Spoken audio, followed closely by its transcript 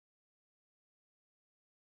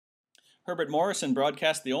Herbert Morrison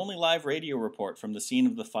broadcast the only live radio report from the scene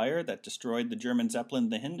of the fire that destroyed the German Zeppelin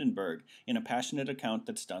the Hindenburg in a passionate account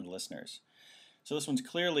that stunned listeners. So this one's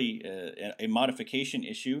clearly a modification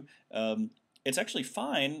issue. It's actually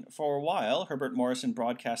fine for a while. Herbert Morrison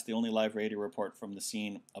broadcast the only live radio report from the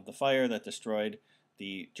scene of the fire that destroyed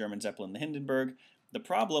the German Zeppelin the Hindenburg. The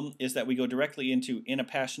problem is that we go directly into in a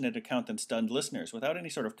passionate account that stunned listeners. Without any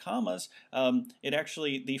sort of commas,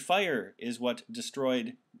 the fire is what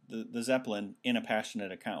destroyed the Zeppelin in a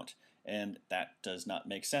passionate account. And that does not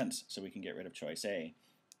make sense, so we can get rid of choice A.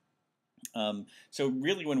 So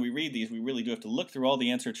really when we read these, we really do have to look through all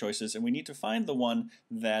the answer choices, and we need to find the one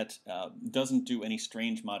that doesn't do any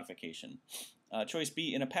strange modification. Choice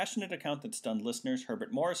B, in a passionate account that stunned listeners,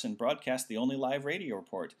 Herbert Morrison broadcast the only live radio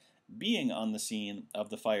report, being on the scene of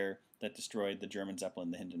the fire that destroyed the German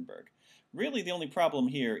Zeppelin the Hindenburg. Really the only problem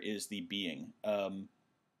here is the being.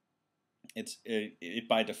 It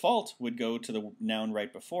by default would go to the noun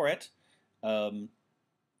right before it,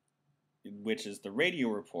 which is the radio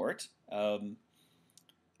report.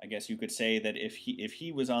 I guess you could say that if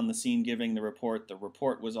he was on the scene giving the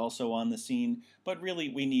report was also on the scene, but really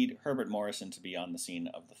we need Herbert Morrison to be on the scene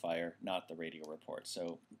of the fire, not the radio report.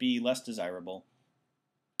 So B, less desirable.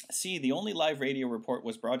 C, the only live radio report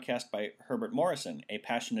was broadcast by Herbert Morrison, a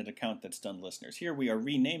passionate account that stunned listeners. Here we are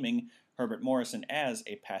renaming Herbert Morrison as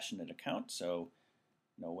a passionate account, so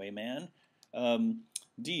no way, man.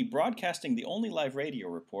 D, broadcasting the only live radio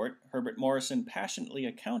report, Herbert Morrison passionately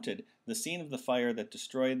accounted the scene of the fire that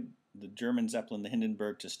destroyed the German Zeppelin the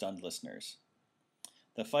Hindenburg to stunned listeners.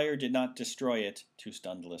 The fire did not destroy it to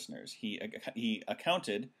stunned listeners. He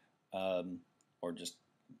accounted, or just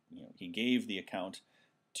he gave the account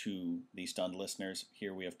to the stunned listeners.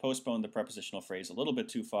 Here we have postponed the prepositional phrase a little bit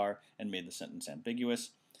too far and made the sentence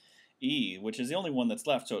ambiguous. E, which is the only one that's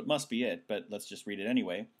left, so it must be it, but let's just read it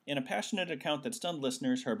anyway. In a passionate account that stunned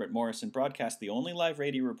listeners, Herbert Morrison broadcast the only live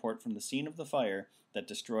radio report from the scene of the fire that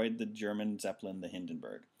destroyed the German Zeppelin the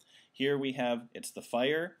Hindenburg. Here we have, it's the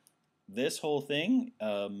fire. This whole thing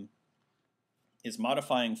is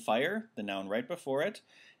modifying fire, the noun right before it.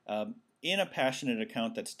 In a passionate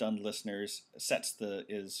account that stunned listeners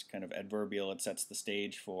is kind of adverbial. It sets the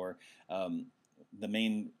stage for the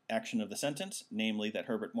main action of the sentence, namely that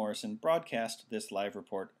Herbert Morrison broadcast this live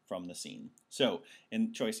report from the scene. So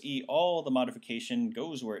in choice E, all the modification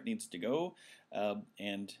goes where it needs to go,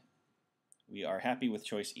 and we are happy with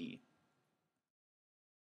choice E.